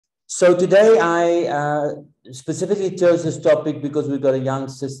So today I specifically chose this topic because we've got a young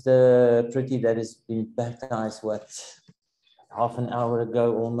sister, Pretty, that has been baptized, half an hour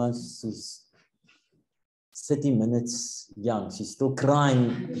ago almost. She's 30 minutes young. She's still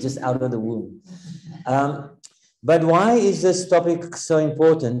crying just out of the womb. But why is this topic so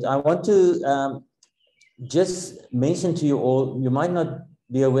important? I want to just mention to you all, you might not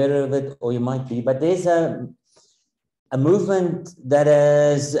be aware of it or you might be, but there's a movement that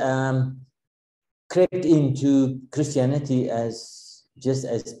has crept into Christianity as just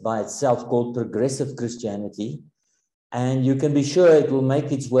as by itself called progressive Christianity. And you can be sure it will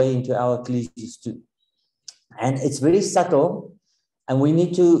make its way into our ecclesias too. And it's very subtle, and we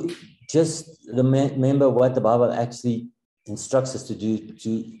need to just remember what the Bible actually instructs us to do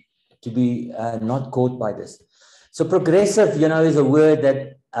to be not caught by this. So progressive, is a word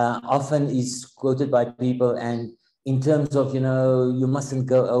that often is quoted by people, and in terms of, you mustn't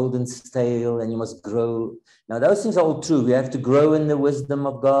go old and stale and you must grow. Now, those things are all true. We have to grow in the wisdom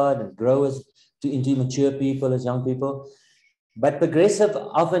of God and grow into mature people, as young people. But progressive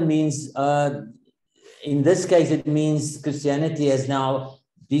often means, in this case, it means Christianity has now,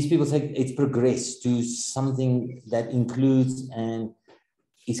 these people say it's progressed to something that includes and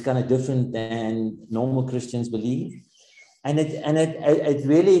is kind of different than normal Christians believe. And it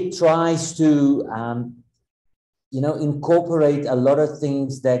really tries to, incorporate a lot of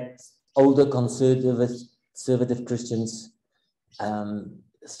things that older conservative Christians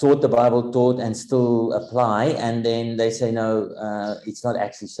thought the Bible taught and still apply. And then they say, no, it's not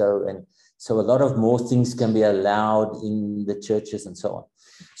actually so. And so a lot of more things can be allowed in the churches and so on.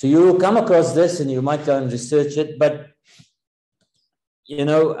 So you will come across this and you might go and research it. But,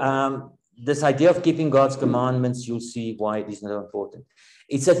 this idea of keeping God's commandments, you'll see why it is so important.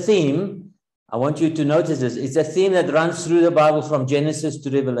 It's a theme. I want you to notice this. It's a theme that runs through the Bible from Genesis to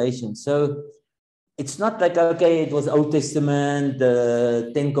Revelation. So it's not like, okay, it was Old Testament,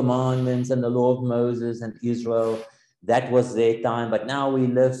 the 10 Commandments and the law of Moses and Israel. That was their time. But now we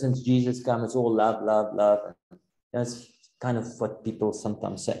live since Jesus came. It's all love, love, love. That's kind of what people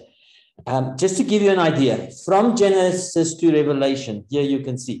sometimes say. Just to give you an idea, from Genesis to Revelation, here you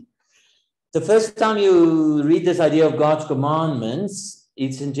can see. The first time you read this idea of God's commandments,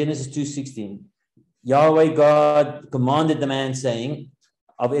 it's in Genesis 2:16. Yahweh God commanded the man, saying,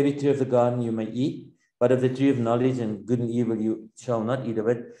 of every tree of the garden you may eat, but of the tree of knowledge and good and evil you shall not eat of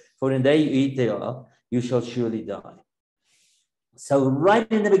it, for in the day you eat thereof, you shall surely die. So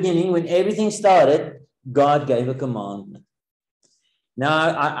right in the beginning, when everything started, God gave a commandment. Now,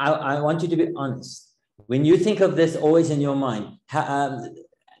 I want you to be honest. When you think of this always in your mind,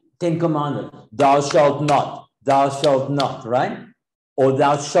 10 Commandments, thou shalt not, right? Or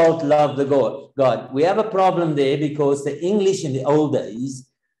thou shalt love the God. We have a problem there because the English in the old days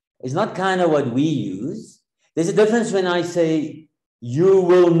is not kind of what we use. There's a difference when I say, you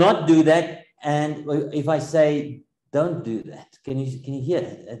will not do that, and if I say, don't do that. Can you hear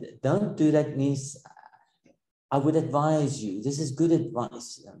it? Don't do that means I would advise you. This is good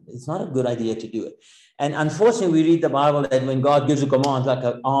advice. It's not a good idea to do it. And unfortunately, we read the Bible that when God gives a command, like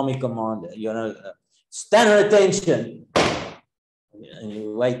an army commander, stand at attention, and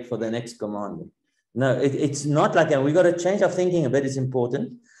you wait for the next command. No, it's not like that. We've got to change our thinking a bit. It's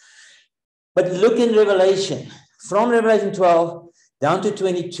important. But look in Revelation. From Revelation 12 down to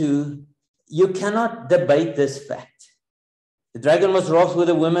 22, you cannot debate this fact. The dragon was wroth with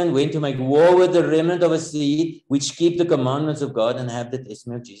the woman, went to make war with the remnant of a seed, which keep the commandments of God and have the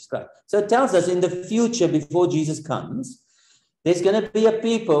testimony of Jesus Christ. So it tells us in the future, before Jesus comes, there's going to be a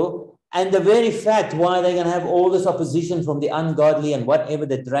people, and the very fact why they're going to have all this opposition from the ungodly and whatever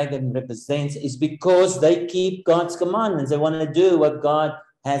the dragon represents is because they keep God's commandments. They want to do what God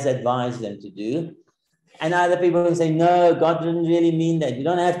has advised them to do. And other people can say, no, God didn't really mean that. You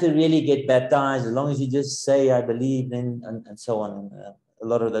don't have to really get baptized as long as you just say, I believe, and so on. A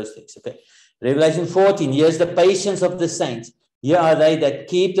lot of those things. Okay. Revelation 14, here's the patience of the saints. Here are they that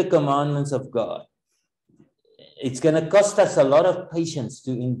keep the commandments of God. It's going to cost us a lot of patience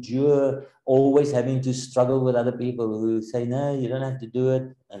to endure always having to struggle with other people who say, no, you don't have to do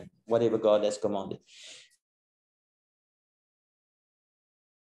it, and whatever God has commanded.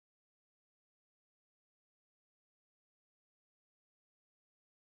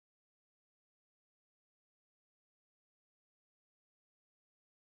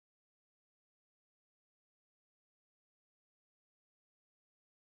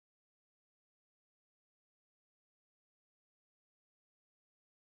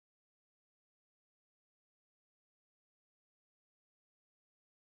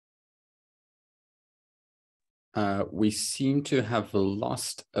 We seem to have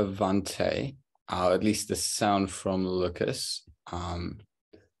lost Avante, at least the sound from Lucas.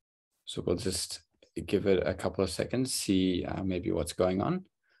 So we'll just give it a couple of seconds, see maybe what's going on.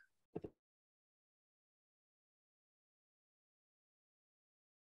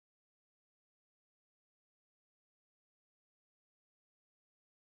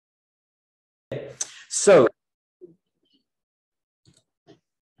 So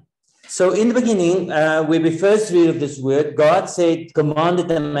in the beginning, when we first read of this word, God said, commanded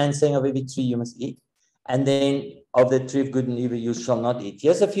the man, saying, of every tree you must eat, and then of the tree of good and evil you shall not eat.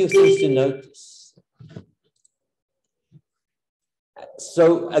 Here's a few things to notice.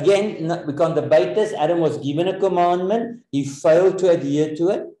 So again, we can't debate this. Adam was given a commandment. He failed to adhere to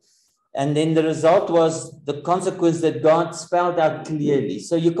it. And then the result was the consequence that God spelled out clearly.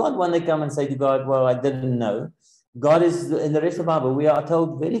 So you can't one day come and say to God, well, I didn't know. God is, in the rest of the Bible, we are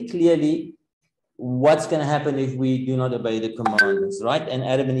told very clearly what's going to happen if we do not obey the commandments, right? And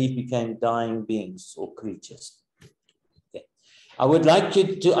Adam and Eve became dying beings or creatures. Okay. I would like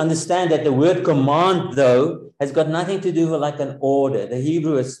you to understand that the word command, though, has got nothing to do with like an order. The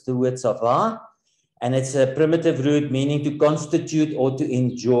Hebrew is the word savah, and it's a primitive root meaning to constitute or to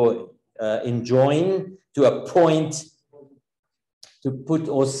enjoy. Enjoin, to appoint, to put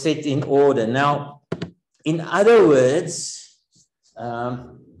or set in order. Now, in other words,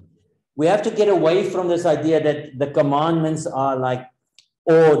 we have to get away from this idea that the commandments are like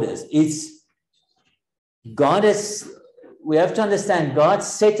orders. We have to understand God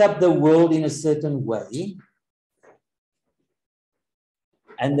set up the world in a certain way.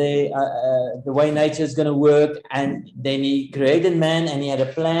 And the way nature is going to work. And then he created man and he had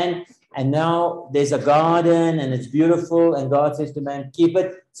a plan. And now there's a garden and it's beautiful. And God says to man, keep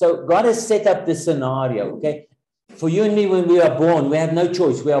it. So God has set up this scenario, okay? For you and me, when we are born, we have no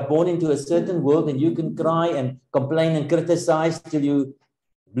choice. We are born into a certain world and you can cry and complain and criticize till you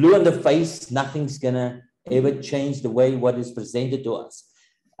blue in the face. Nothing's going to ever change the way what is presented to us.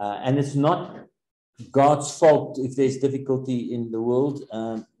 And it's not God's fault if there's difficulty in the world.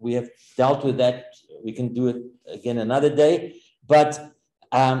 We have dealt with that. We can do it again another day. But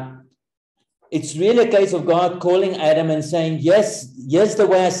it's really a case of God calling Adam and saying, yes, here's the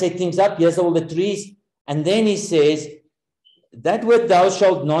way I set things up. Here's all the trees. And then he says, that word thou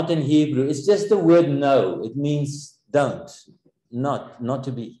shalt not in Hebrew, it's just the word no. It means don't, not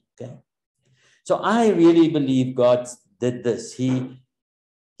to be. Okay. So I really believe God did this. He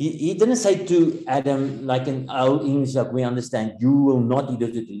didn't say to Adam, like in our English, like we understand, you will not eat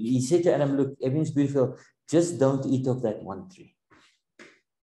of the tree. He said to Adam, look, everything's beautiful. Just don't eat of that one tree.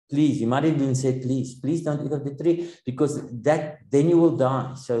 Please, he might have even said, please don't eat of the tree, because then you will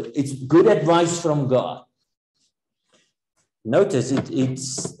die. So it's good advice from God. Notice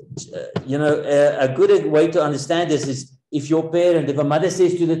it's a good way to understand this is if a mother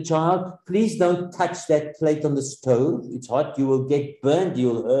says to the child, please don't touch that plate on the stove. It's hot. You will get burned.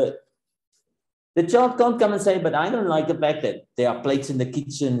 You'll hurt. The child can't come and say, but I don't like the fact that there are plates in the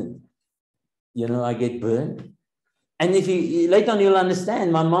kitchen. I get burned. And if later on you'll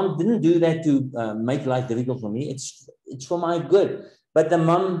understand, my mom didn't do that to make life difficult for me. It's for my good. But the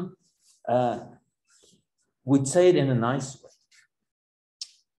mom would say it in a nice way.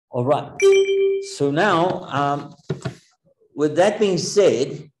 All right. So now, with that being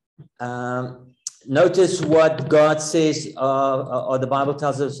said, notice what God says, or the Bible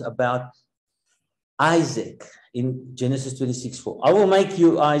tells us about Isaac in Genesis 26:4. I will make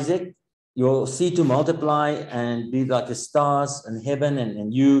you, Isaac, your seed to multiply and be like the stars in heaven,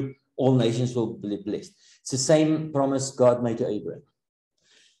 and you, all nations, will be blessed. It's the same promise God made to Abraham.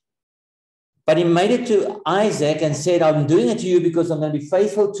 But he made it to Isaac and said, I'm doing it to you because I'm going to be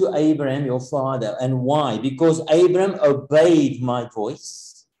faithful to Abraham, your father. And why? Because Abraham obeyed my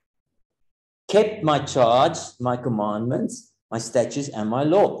voice, kept my charge, my commandments, my statutes, and my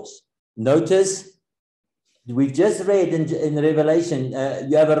laws. Notice, we've just read in Revelation,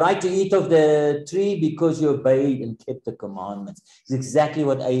 you have a right to eat of the tree because you obeyed and kept the commandments. It's exactly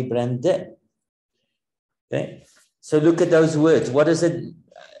what Abraham did. Okay, so look at those words. What is it?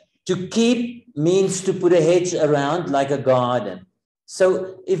 To keep means to put a hedge around like a garden.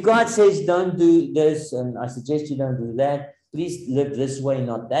 So if God says, don't do this, and I suggest you don't do that, please live this way,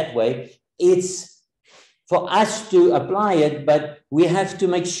 not that way. It's for us to apply it, but we have to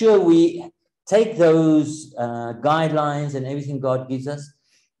make sure we take those guidelines and everything God gives us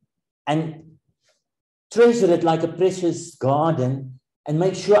and treasure it like a precious garden and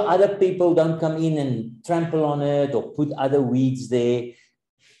make sure other people don't come in and trample on it or put other weeds there.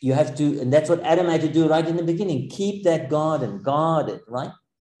 You have to, and that's what Adam had to do right in the beginning. Keep that garden guarded, right?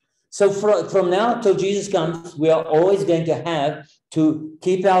 So from now till Jesus comes, we are always going to have to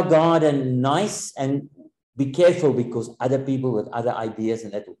keep our garden nice and be careful, because other people with other ideas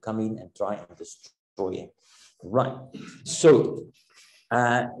and that will come in and try and destroy it. Right. So,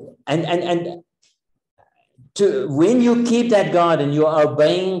 and when you keep that garden, you are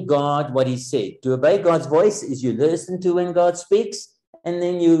obeying God, what he said. To obey God's voice is you listen to when God speaks, and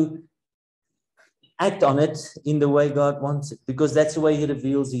then you act on it in the way God wants it, because that's the way he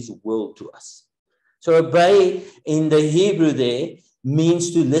reveals his will to us. So obey in the Hebrew there means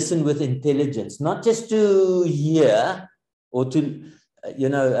to listen with intelligence, not just to hear or to,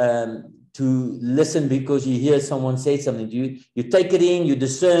 to listen because you hear someone say something. You take it in, you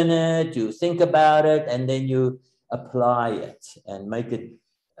discern it, you think about it, and then you apply it and make it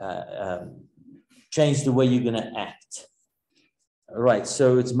change the way you're going to act. Right,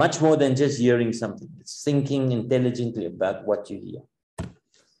 so it's much more than just hearing something. It's thinking intelligently about what you hear.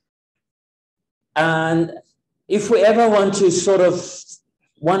 And if we ever want to sort of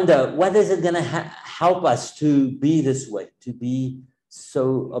wonder, what is it going to help us to be this way, to be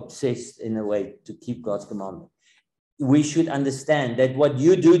so obsessed in a way to keep God's commandment? We should understand that what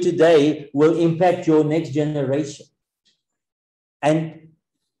you do today will impact your next generation. And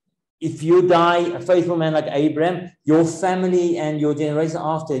if you die a faithful man like Abraham, your family and your generation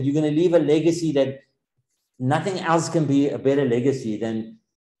after, you're going to leave a legacy that nothing else can be a better legacy than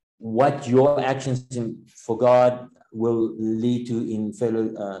what your actions for God will lead to in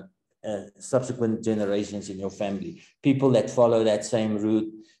fellow subsequent generations in your family. People that follow that same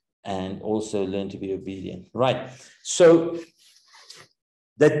route and also learn to be obedient. Right. So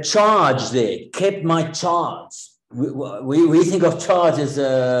the charge there, kept my charge. We think of charge as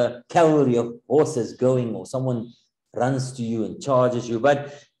a cavalry of horses going, or someone runs to you and charges you.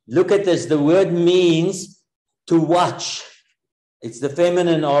 But look at this. The word means to watch. It's the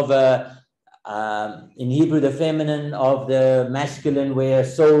feminine of in Hebrew, the feminine of the masculine, where a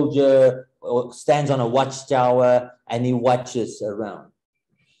soldier stands on a watchtower and he watches around.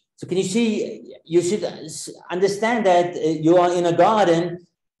 So can you see, you should understand that you are in a garden,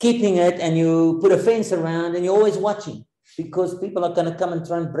 keeping it, and you put a fence around and you're always watching, because people are going to come and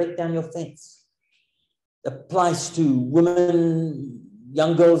try and break down your fence. It applies to women,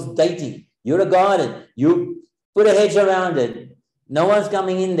 young girls dating. You're a garden. You put a hedge around it. No one's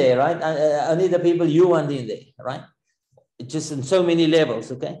coming in there, right? Only the people you want in there, right? It's just in so many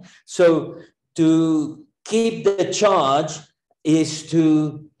levels, okay? So to keep the charge is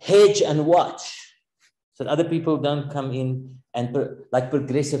to hedge and watch, so that other people don't come in and, like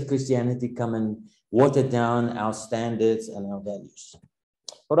progressive Christianity, come and water down our standards and our values.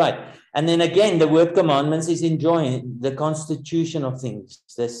 All right. And then again, the word commandments is enjoying the constitution of things,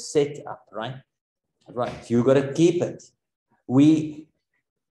 the set up, right? Right. You got to keep it.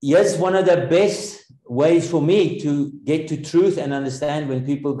 Here's one of the best ways for me to get to truth and understand when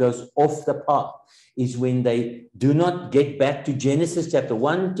people goes off the path is when they do not get back to Genesis chapter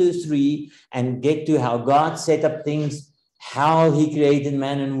 1, 2, 3 and get to how God set up things, how he created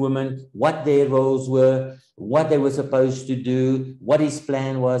man and woman, what their roles were, what they were supposed to do, what his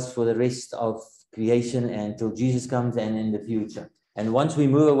plan was for the rest of creation until Jesus comes and in the future. And once we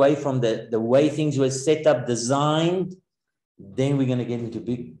move away from the way things were set up, designed, then we're going to get into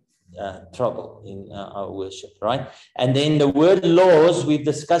big trouble in our worship, right? And then the word laws, we've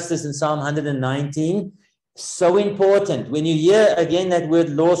discussed this in Psalm 119. So important. When you hear again that word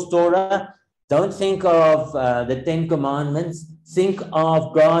laws, Torah, don't think of the 10 Commandments. Think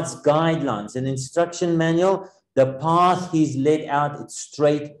of God's guidelines, an instruction manual, the path he's laid out, it's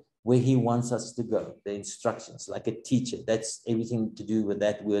straight where he wants us to go. The instructions, like a teacher. That's everything to do with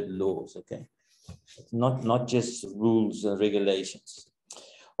that word laws, okay? It's not just rules and regulations.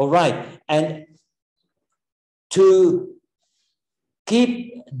 All right. And to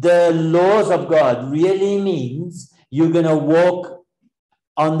keep the laws of God really means you're going to walk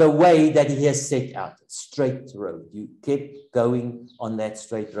on the way that he has set out, straight road. You keep going on that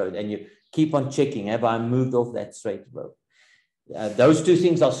straight road and you keep on checking, have I moved off that straight road? Those two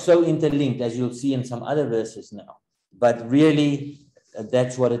things are so interlinked, as you'll see in some other verses now. But really,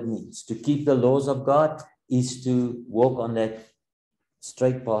 that's what it means. To keep the laws of God is to walk on that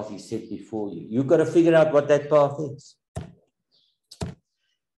straight path he set before you. You've got to figure out what that path is.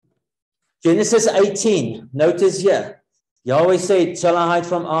 Genesis 18, notice here. Yahweh said, shall I hide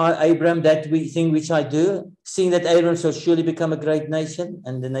from Abraham that thing which I do? Seeing that Abraham shall surely become a great nation,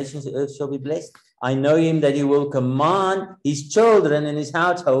 and the nations of the earth shall be blessed. I know him that he will command his children and his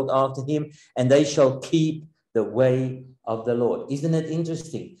household after him, and they shall keep the way of the Lord. Isn't it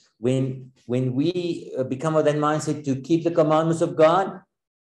interesting? When we become of that mindset to keep the commandments of God,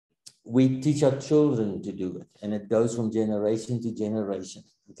 we teach our children to do it, and it goes from generation to generation.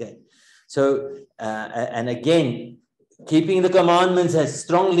 Okay, so and again, keeping the commandments has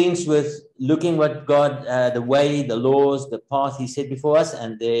strong links with looking what God, the way, the laws, the path He set before us,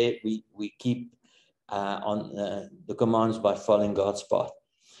 and there we keep on the commands by following God's path.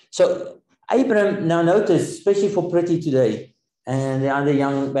 So Abraham, now notice, especially for Pretty today and the other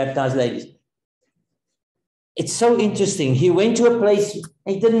young baptized ladies, it's so interesting. He went to a place,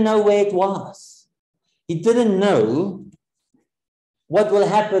 he didn't know where it was. He didn't know what will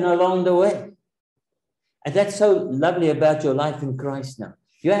happen along the way. And that's so lovely about your life in Christ now.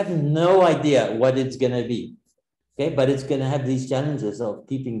 You have no idea what it's going to be. Okay, but it's going to have these challenges of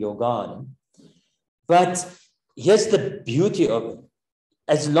keeping your garden. But here's the beauty of it.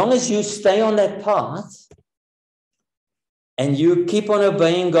 As long as you stay on that path and you keep on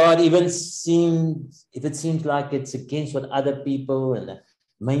obeying God, even if it seems like it's against what other people in the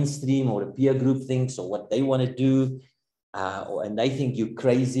mainstream or the peer group thinks or what they want to do, and they think you're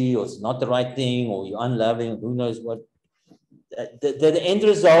crazy or it's not the right thing or you're unloving, who knows what, the end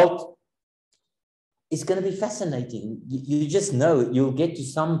result is going to be fascinating. You just know you'll get to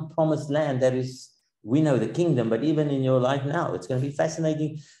some promised land that is, we know the kingdom, but even in your life now, it's going to be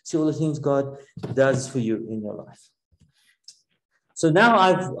fascinating to see all the things God does for you in your life. So now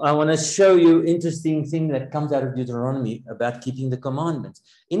I want to show you interesting thing that comes out of Deuteronomy about keeping the commandments.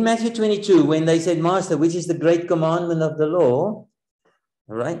 In Matthew 22, when they said, Master, which is the great commandment of the law?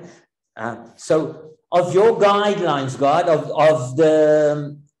 All right. So of your guidelines, God, of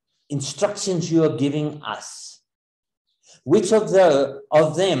the instructions you are giving us, which of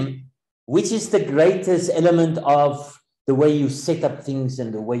them, which is the greatest element of the way you set up things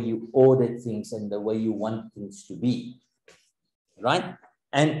and the way you order things and the way you want things to be? Right?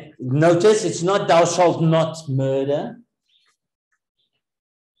 And notice it's not thou shalt not murder.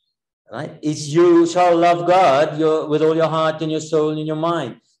 Right? It's you shall love God with all your heart and your soul and your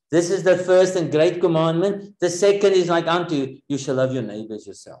mind. This is the first and great commandment. The second is like unto you shall love your neighbors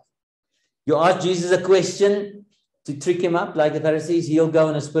yourself. You ask Jesus a question to trick him up like the Pharisees, he'll go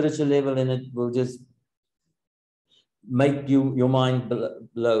on a spiritual level and it will just make your mind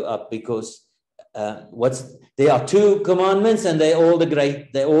blow up, because there are two commandments and they're all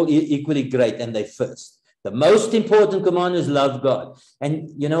equally great, and they're first. The most important commandment is love God. And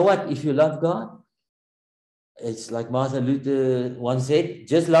you know what? If you love God, it's like Martin Luther once said,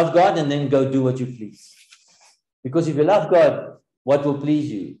 just love God and then go do what you please. Because if you love God, what will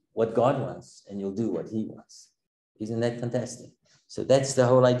please you? What God wants, and you'll do what He wants. Isn't that fantastic? So that's the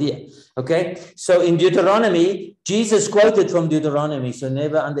whole idea. Okay. So in Deuteronomy, Jesus quoted from Deuteronomy. So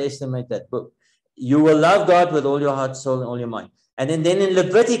never underestimate that book. You will love God with all your heart, soul, and all your mind. And then in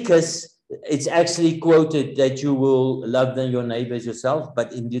Leviticus, it's actually quoted that you will love your neighbors yourself.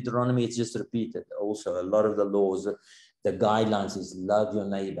 But in Deuteronomy, it's just repeated. Also, a lot of the laws, the guidelines is love your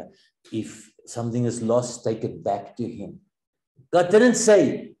neighbor. If something is lost, take it back to him. God didn't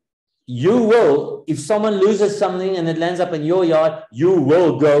say, you will, if someone loses something and it lands up in your yard, you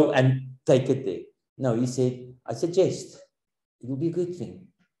will go and take it there. No, He said, I suggest it will be a good thing.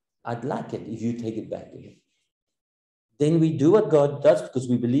 I'd like it if you take it back to him. Then we do what God does because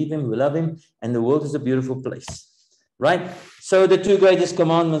we believe Him, we love Him, and the world is a beautiful place. Right? So the two greatest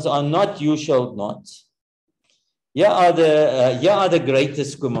commandments are not you shall not. Here are the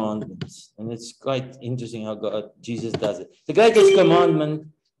greatest commandments. And it's quite interesting how Jesus does it. The greatest commandment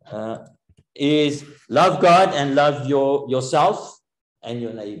is love God and love yourself and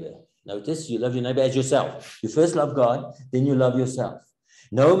your neighbor. Notice, you love your neighbor as yourself. You first love God, then you love yourself.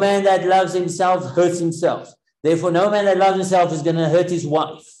 No man that loves himself hurts himself. Therefore, no man that loves himself is going to hurt his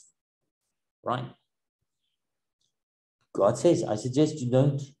wife. Right? God says, I suggest you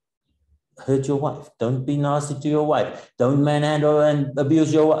don't hurt your wife. Don't be nasty to your wife. Don't manhandle and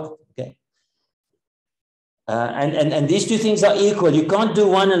abuse your wife. Okay? And these two things are equal. You can't do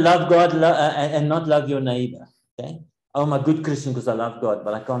one and love God and not love your neighbor. Okay? Oh, I'm a good Christian because I love God,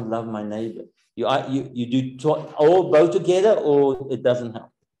 but I can't love my neighbor. You do all both together, or it doesn't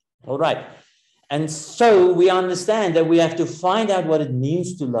help. All right. And so we understand that we have to find out what it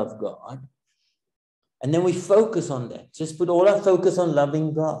means to love God. And then we focus on that. Just put all our focus on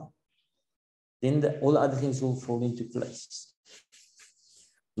loving God. Then all the other things will fall into place.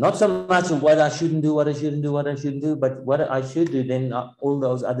 Not so much of what I shouldn't do, but what I should do, then all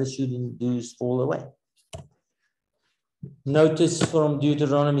those other shouldn't do's fall away. Notice from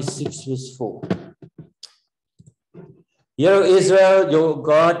Deuteronomy 6 verse 4. Hear, O Israel, your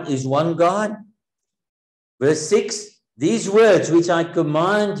God is one God. Verse 6, these words which I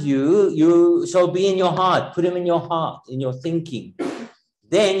command you, you shall be in your heart. Put them in your heart, in your thinking.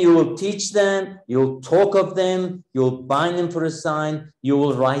 Then you will teach them, you'll talk of them, you'll bind them for a sign, you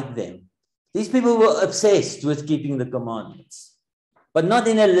will write them. These people were obsessed with keeping the commandments, but not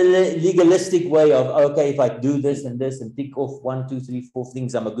in a legalistic way of, okay, if I do this and tick off 1, 2, 3, 4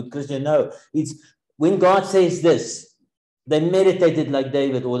 things, I'm a good Christian. No, it's when God says this, they meditated like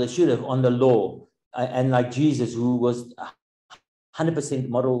David, or they should have, on the law, and like Jesus, who was 100%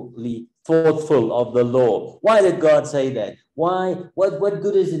 morally thoughtful of the law. Why did God say that? Why? What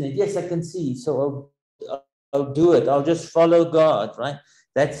good is in it? Yes, I can see, so I'll do it. I'll just follow God, right?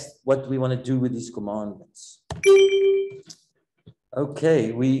 That's what we want to do with these commandments.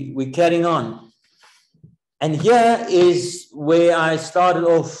 Okay, we're carrying on. And here is where I started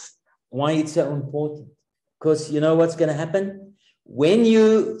off, why it's so important. Because you know what's going to happen? When do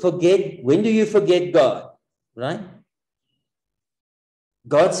you forget God, right?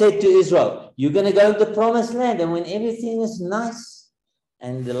 God said to Israel, you're going to go to the promised land, and when everything is nice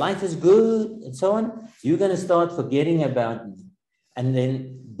and the life is good and so on, you're going to start forgetting about me. And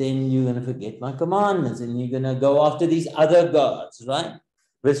then you're going to forget my commandments, and you're going to go after these other gods, right?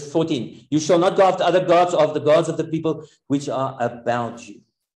 Verse 14, you shall not go after other gods, of the gods of the people which are about you.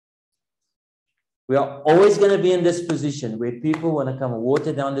 We are always going to be in this position where people want to come and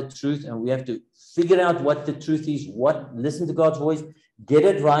water down the truth, and we have to figure out what the truth is, listen to God's voice, get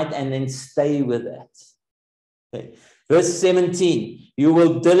it right, and then stay with that. Okay. Verse 17, you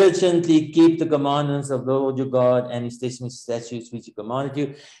will diligently keep the commandments of the Lord your God and his testimonies, statutes which he commanded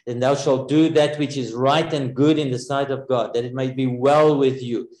you, and thou shalt do that which is right and good in the sight of God, that it may be well with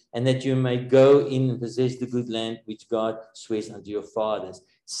you, and that you may go in and possess the good land which God swears unto your fathers.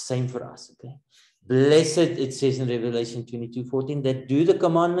 Same for us, okay? Blessed, it says in Revelation 22:14, that do the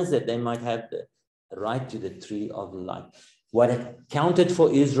commandments, that they might have the right to the tree of life. What counted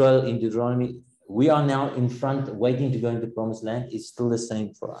for Israel in Deuteronomy, we are now in front, waiting to go into the promised land, is still the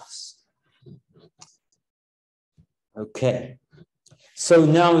same for us. Okay. So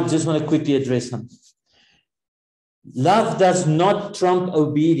now I just want to quickly address something. Love does not trump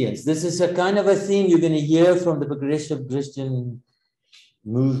obedience. This is a kind of a thing you're going to hear from the progressive Christian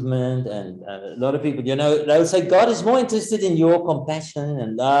movement, and a lot of people, they'll say God is more interested in your compassion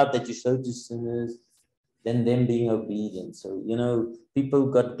and love that you show to sinners than them being obedient. So, people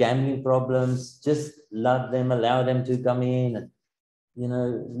got gambling problems, just love them, allow them to come in and,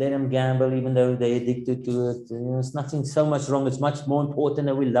 let them gamble even though they're addicted to it. It's nothing so much wrong. It's much more important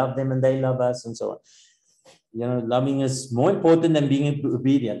that we love them and they love us and so on. Loving is more important than being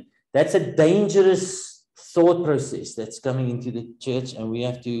obedient. That's a dangerous thought process that's coming into the church, and we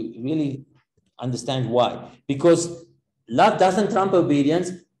have to really understand why. Because love doesn't trump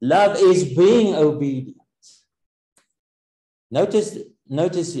obedience. Love is being obedient.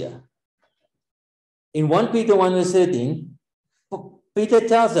 Notice here. In 1 Peter 1:13, Peter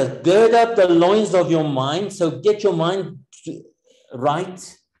tells us, gird up the loins of your mind. So get your mind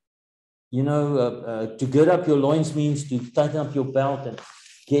right. To gird up your loins means to tighten up your belt and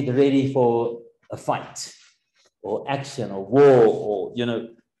get ready for a fight or action or war, or,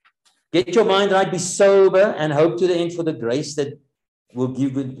 get your mind right, be sober, and hope to the end for the grace that will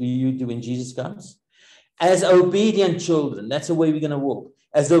give you to when Jesus comes. As obedient children, that's the way we're going to walk.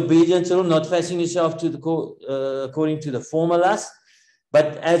 As obedient children, not fastening yourself to according to the former lust,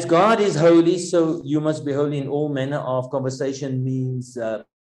 but as God is holy, so you must be holy in all manner of conversation, means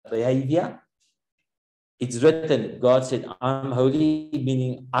behavior. It's written, God said, I'm holy,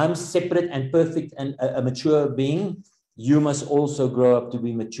 meaning I'm separate and perfect and a mature being. You must also grow up to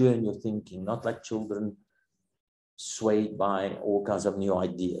be mature in your thinking, not like children swayed by all kinds of new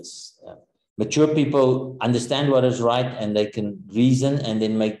ideas. Mature people understand what is right, and they can reason and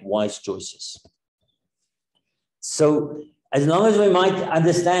then make wise choices. So as long as we might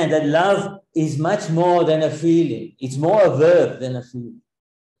understand that love is much more than a feeling, it's more a verb than a feeling.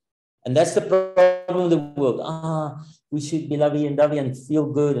 And that's the problem of the world. We should be lovey-dovey and feel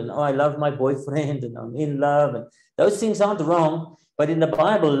good, and I love my boyfriend and I'm in love. And those things aren't wrong, but in the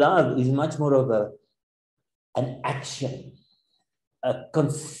Bible, love is much more of an action, a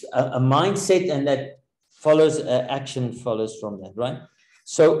mindset, and that follows, action follows from that, right?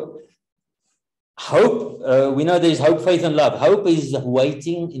 So hope, we know there's hope, faith, and love. Hope is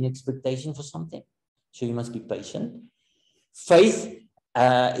waiting in expectation for something, so you must be patient. Faith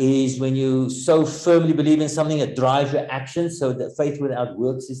is when you so firmly believe in something that drives your action, so that faith without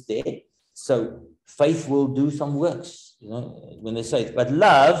works is dead. So faith will do some works, when they say it. But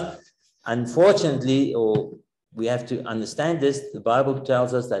love, unfortunately, or we have to understand this, the Bible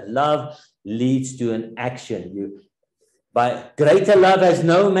tells us that love leads to an action. By greater love has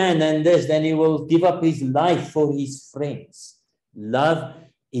no man than this, then he will give up his life for his friends. Love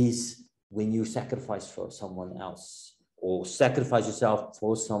is when you sacrifice for someone else or sacrifice yourself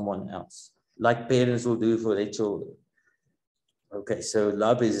for someone else, like parents will do for their children. Okay, so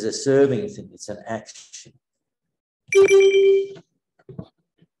love is a serving thing. It's an action.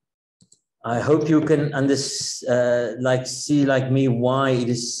 I hope you can see like me why it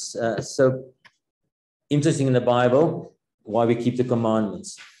is so interesting in the Bible, why we keep the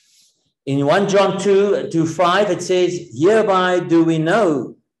commandments. In 1 John 2:5, it says, hereby do we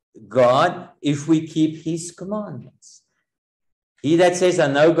know God if we keep his commandments. He that says, I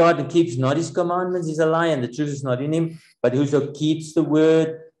know God and keeps not his commandments is a liar, and the truth is not in him. But whoso keeps the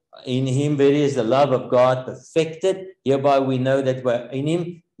word, in him there is the love of God perfected. Hereby we know that we're in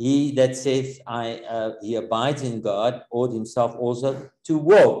him. He that says, he abides in God, ought himself also to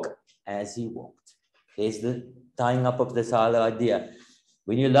walk as he walked. There's the tying up of this whole idea.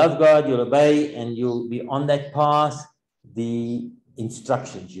 When you love God, you'll obey, and you'll be on that path. The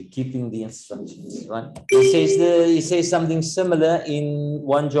instructions, you're keeping the instructions, right? He says something similar in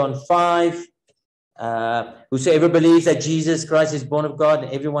 1 John 5. Whosoever believes that Jesus Christ is born of God,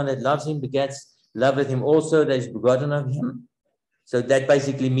 and everyone that loves him loveth him also that is begotten of him. So that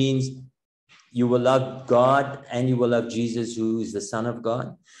basically means you will love God and you will love Jesus, who is the Son of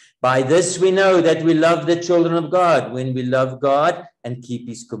God. By this we know that we love the children of God, when we love God and keep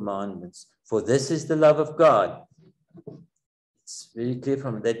his commandments. For this is the love of God. It's very clear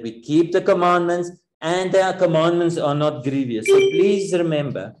from that we keep the commandments, and our commandments are not grievous. So please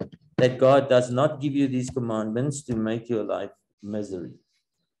remember that God does not give you these commandments to make your life misery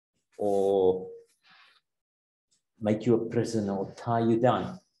or make you a prisoner or tie you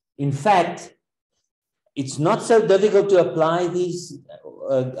down. In fact, it's not so difficult to apply these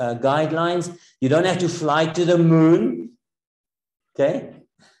guidelines. You don't have to fly to the moon, okay?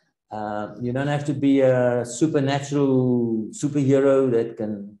 You don't have to be a supernatural superhero that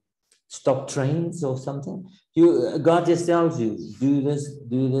can stop trains or something. God just tells you, do this,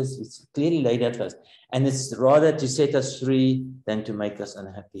 do this. It's clearly laid out for us. And it's rather to set us free than to make us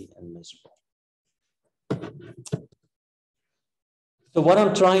unhappy and miserable. So what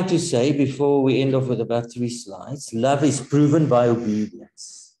I'm trying to say before we end off with about 3 slides, love is proven by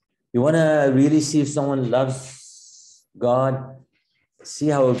obedience. You want to really see if someone loves God, see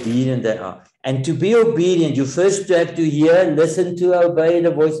how obedient they are. And to be obedient, you first have to hear, listen to, obey the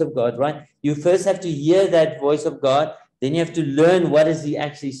voice of God, right? You first have to hear that voice of God. Then you have to learn what is he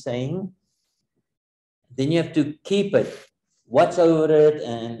actually saying. Then you have to keep it, watch over it,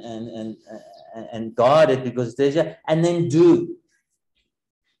 and guard it, because there's and then do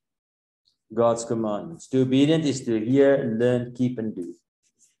God's commandments. To be obedient is to hear, learn, keep, and do.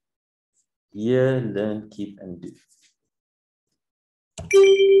 Hear, learn, keep, and do.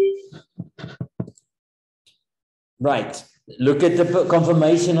 Right. Look at the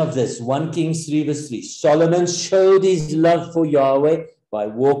confirmation of this. 1 Kings 3:3. Solomon showed his love for Yahweh by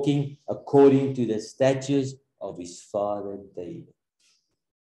walking according to the statutes of his father David.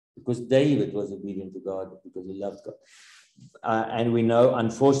 Because David was obedient to God, because he loved God. And we know,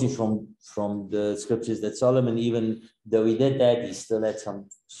 unfortunately, from the scriptures that Solomon, even though he did that, he still had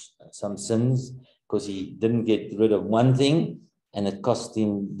some sins, because he didn't get rid of one thing, and it cost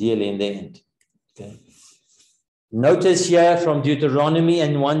him dearly in the end. Okay. Notice here from Deuteronomy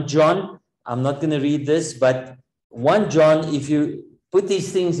and 1 John, I'm not going to read this, but 1 John, if you put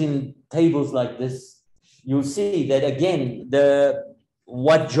these things in tables like this, you'll see that again,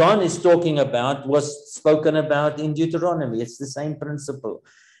 what John is talking about was spoken about in Deuteronomy. It's the same principle.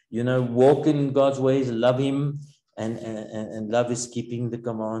 You know, walk in God's ways, love him, and love is keeping the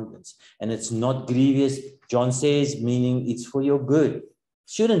commandments. And it's not grievous. John says, meaning it's for your good.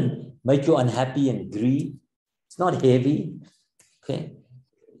 Shouldn't make you unhappy and grieve. It's not heavy. Okay.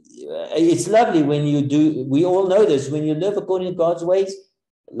 It's lovely when you do. We all know this. When you live according to God's ways,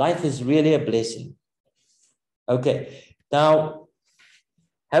 life is really a blessing. Okay. Now,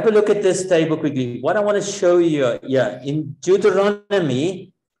 have a look at this table quickly. What I want to show you here, in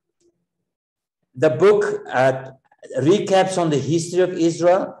Deuteronomy, the book recaps on the history of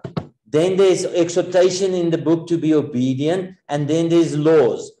Israel. Then there's exhortation in the book to be obedient. And then there's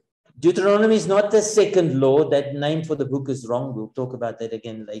laws. Deuteronomy is not the second law. That name for the book is wrong. We'll talk about that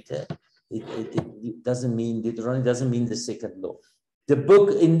again later. It doesn't mean, Deuteronomy doesn't mean the second law. The book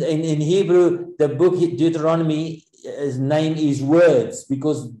in Hebrew, the book Deuteronomy, his name is words,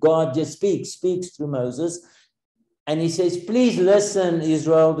 because God just speaks through Moses. And he says, please listen,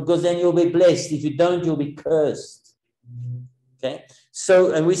 Israel, because then you'll be blessed. If you don't, you'll be cursed. Okay.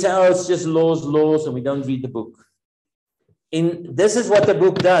 So, and we say, oh, it's just laws, and we don't read the book. This is what the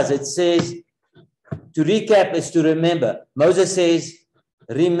book does. It says, To recap is to remember. Moses says,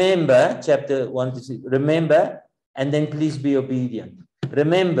 remember, chapter 1 to 6, remember, and then please be obedient.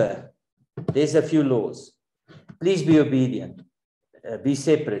 Remember, there's a few laws. Please be obedient. Be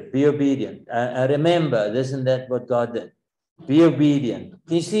separate. Be obedient. Remember, isn't that what God did? Be obedient.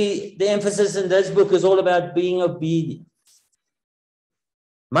 You see, the emphasis in this book is all about being obedient.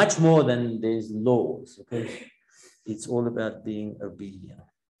 Much more than there's laws, okay? It's all about being obedient.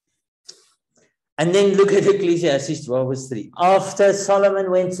 And then look at Ecclesiastes 12 verse 3. After Solomon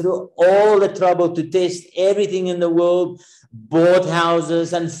went through all the trouble to test everything in the world, bought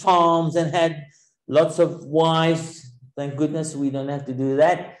houses and farms and had lots of wives. Thank goodness we don't have to do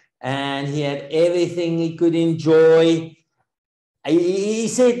that. And he had everything he could enjoy. He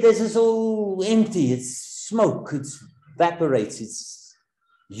said, this is all empty. It's smoke. It evaporates. It's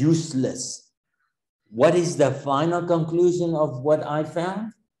useless. What is the final conclusion of what I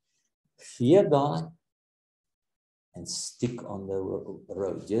found? Fear God and stick on the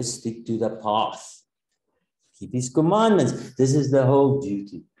road. Just stick to the path. Keep his commandments. This is the whole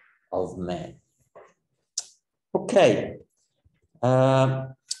duty of man. Okay. I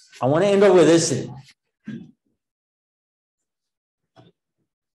want to end up with this thing.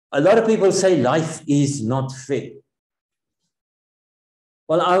 A lot of people say life is not fair.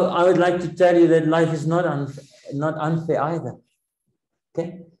 Well, I would like to tell you that life is not unfair either.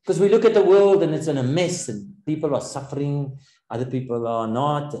 Okay? Because we look at the world and it's in a mess and people are suffering, other people are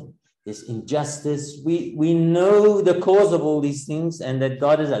not, and there's injustice. We know the cause of all these things and that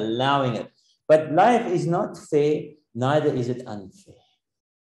God is allowing it. But life is not fair, neither is it unfair.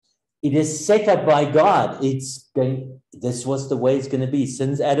 It is set up by God. This was the way it's going to be.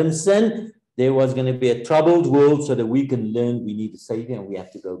 Since Adam sinned, there was going to be a troubled world so that we can learn we need a Savior and we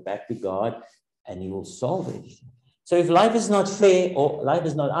have to go back to God and he will solve everything. So if life is not fair or life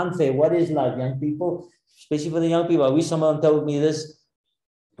is not unfair, what is life, young people? Especially for the young people. I wish someone told me this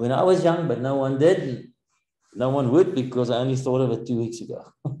when I was young, but no one did. No one would because I only thought of it 2 weeks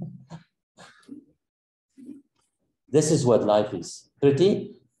ago. This is what life is.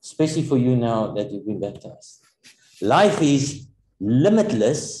 Pretty, especially for you now that you've been baptized. Life is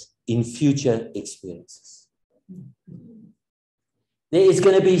limitless in future experiences. There is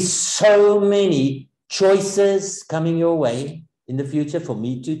going to be so many choices coming your way in the future, for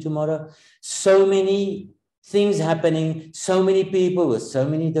me too tomorrow. So many things happening, so many people with so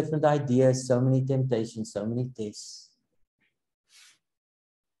many different ideas, so many temptations, so many tests.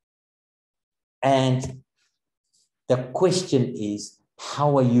 And the question is,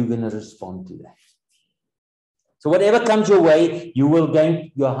 how are you going to respond to that? So whatever comes your way, you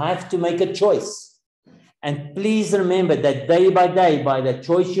have to make a choice. And please remember that day by day, by the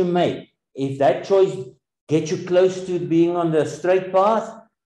choice you make, if that choice gets you close to being on the straight path,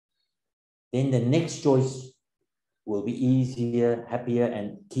 then the next choice will be easier, happier,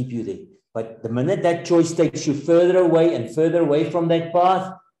 and keep you there. But the minute that choice takes you further away and further away from that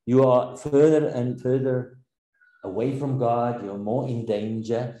path, you are further and further away from God, you're more in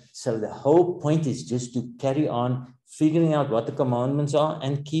danger. So the whole point is just to carry on figuring out what the commandments are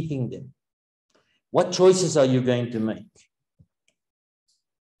and keeping them. What choices are you going to make?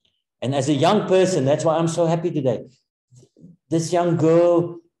 And as a young person, that's why I'm so happy today. This young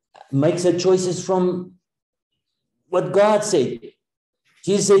girl makes her choices from what God said.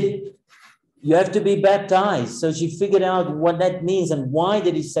 She said, you have to be baptized. So she figured out what that means and why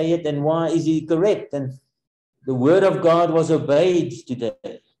did he say it and why is he correct. And the word of God was obeyed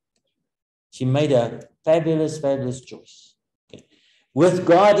today. She made a fabulous, fabulous choice. Okay. With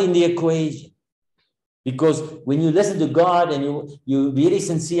God in the equation. Because when you listen to God and you're really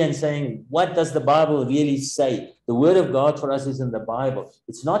sincere in saying, what does the Bible really say? The word of God for us is in the Bible.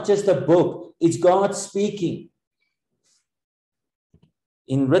 It's not just a book. It's God speaking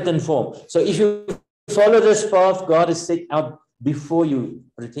in written form. So if you follow this path God has set out before you,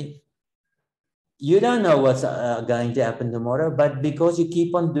 you don't know what's going to happen tomorrow, but because you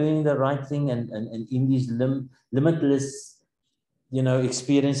keep on doing the right thing and in these limitless,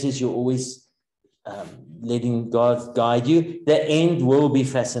 experiences, you're always letting God guide you, the end will be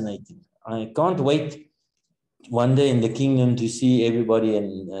fascinating. I can't wait one day in the kingdom to see everybody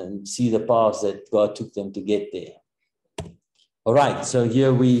and see the paths that God took them to get there. All right, so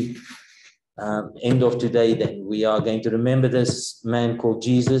here we end of today then. We are going to remember this man called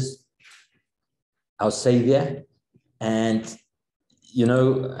Jesus, our Savior, and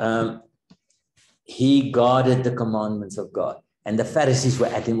he guarded the commandments of God, and the Pharisees were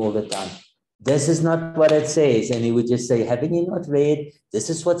at him all the time. This is not what it says, and he would just say, haven't you not read? This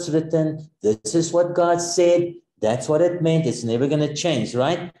is what's written. This is what God said. That's what it meant. It's never going to change,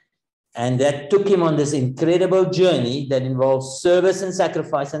 right? And that took him on this incredible journey that involves service and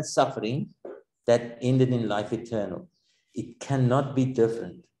sacrifice and suffering that ended in life eternal. It cannot be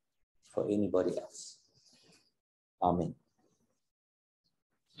different for anybody else. Amen.